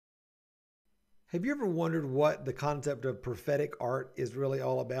Have you ever wondered what the concept of prophetic art is really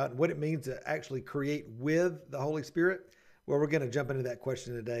all about and what it means to actually create with the Holy Spirit? Well, we're going to jump into that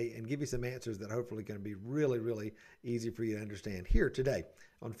question today and give you some answers that hopefully going to be really, really easy for you to understand here today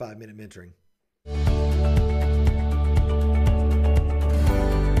on 5 Minute Mentoring.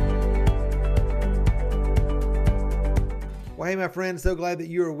 Well, hey, my friends, so glad that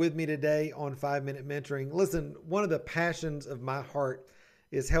you are with me today on 5 Minute Mentoring. Listen, one of the passions of my heart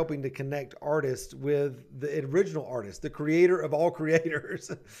is helping to connect artists with the original artist, the creator of all creators,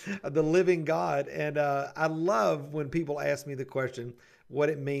 the living God. And I love when people ask me the question, what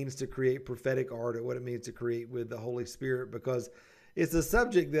it means to create prophetic art or what it means to create with the Holy Spirit, because it's a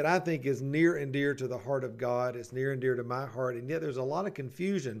subject that I think is near and dear to the heart of God. It's near and dear to my heart. And yet there's a lot of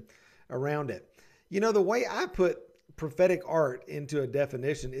confusion around it. You know, the way I put prophetic art into a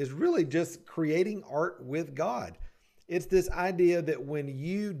definition is really just creating art with God. It's this idea that when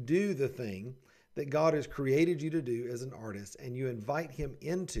you do the thing that God has created you to do as an artist and you invite him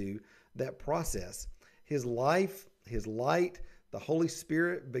into that process, his life, his light, the Holy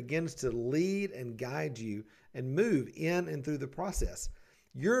Spirit begins to lead and guide you and move in and through the process.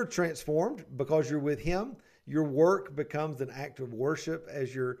 You're transformed because you're with him. Your work becomes an act of worship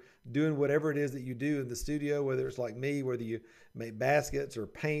as you're doing whatever it is that you do in the studio, whether it's like me, whether you make baskets or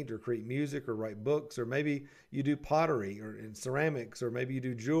paint or create music or write books, or maybe you do pottery or in ceramics, or maybe you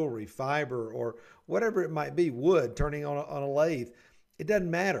do jewelry, fiber, or whatever it might be, wood, turning on a lathe. It doesn't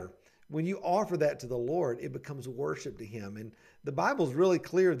matter. When you offer that to the Lord, it becomes worship to him. And the Bible's really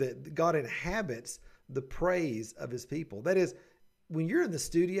clear that God inhabits the praise of his people. That is, when you're in the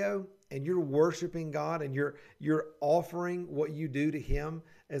studio and you're worshiping God and you're offering what you do to him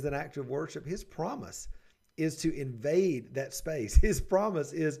as an act of worship, his promise is to invade that space. His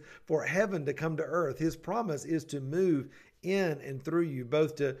promise is for heaven to come to earth. His promise is to move in and through you,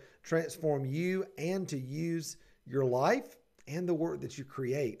 both to transform you and to use your life and the work that you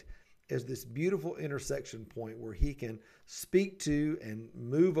create as this beautiful intersection point where he can speak to and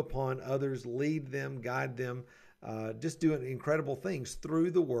move upon others, lead them, guide them, just doing incredible things through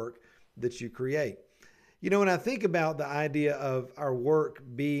the work that you create. You know, when I think about the idea of our work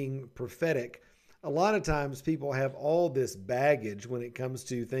being prophetic, a lot of times people have all this baggage when it comes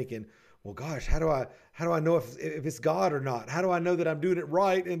to thinking, well, gosh, how do I know if it's God or not? How do I know that I'm doing it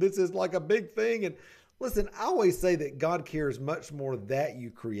right? And this is like a big thing. And listen, I always say that God cares much more that you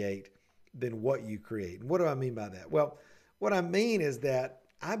create than what you create. And what do I mean by that? Well, what I mean is that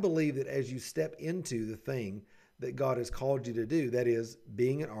I believe that as you step into the thing that God has called you to do, that is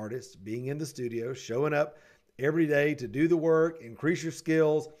being an artist, being in the studio, showing up every day to do the work, increase your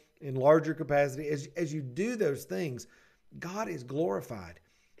skills, enlarge your capacity. As you do those things, God is glorified.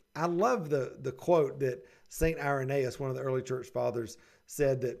 I love the quote that St. Irenaeus, one of the early church fathers,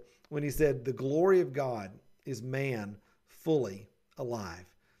 said, that when he said, the glory of God is man fully alive.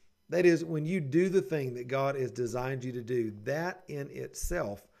 That is, when you do the thing that God has designed you to do, that in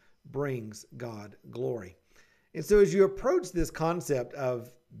itself brings God glory. And so as you approach this concept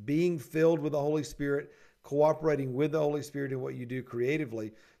of being filled with the Holy Spirit, cooperating with the Holy Spirit in what you do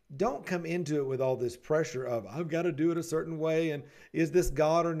creatively, don't come into it with all this pressure of, I've got to do it a certain way, and is this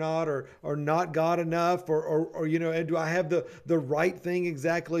God or not, or not God enough, or you know, and do I have the right thing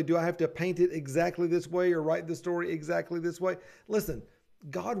exactly? Do I have to paint it exactly this way or write the story exactly this way? Listen,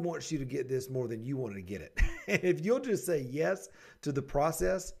 God wants you to get this more than you want to get it. And if you'll just say yes to the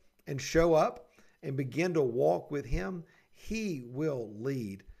process and show up and begin to walk with him, he will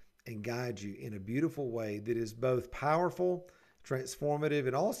lead and guide you in a beautiful way that is both powerful, transformative,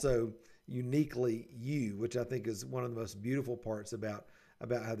 and also uniquely you, which I think is one of the most beautiful parts about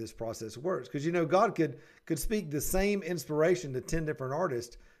how this process works. Because, you know, God could speak the same inspiration to 10 different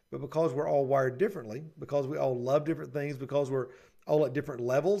artists, but because we're all wired differently, because we all love different things, because we're all at different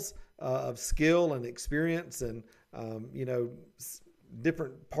levels of skill and experience and, you know,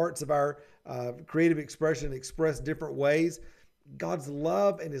 different parts of our creative expression expressed different ways. God's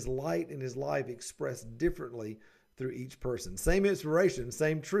love and his light and his life expressed differently through each person. Same inspiration,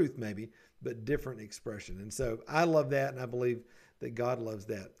 same truth maybe, but different expression. And so I love that, and I believe that God loves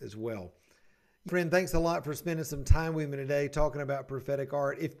that as well. Friend, thanks a lot for spending some time with me today talking about prophetic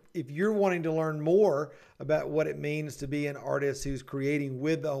art. If you're wanting to learn more about what it means to be an artist who's creating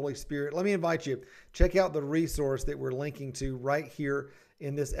with the Holy Spirit, let me invite you, check out the resource that we're linking to right here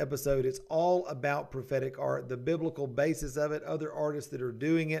in this episode. It's all about prophetic art, the biblical basis of it, other artists that are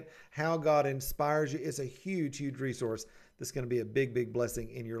doing it, how God inspires you. It's a huge, huge resource that's going to be a big, big blessing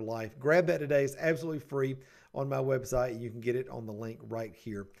in your life. Grab that today. It's absolutely free on my website. You can get it on the link right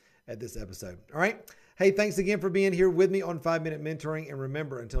here at this episode. All right. Hey, thanks again for being here with me on 5 Minute Mentoring. And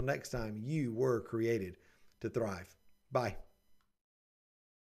remember, until next time, you were created to thrive. Bye.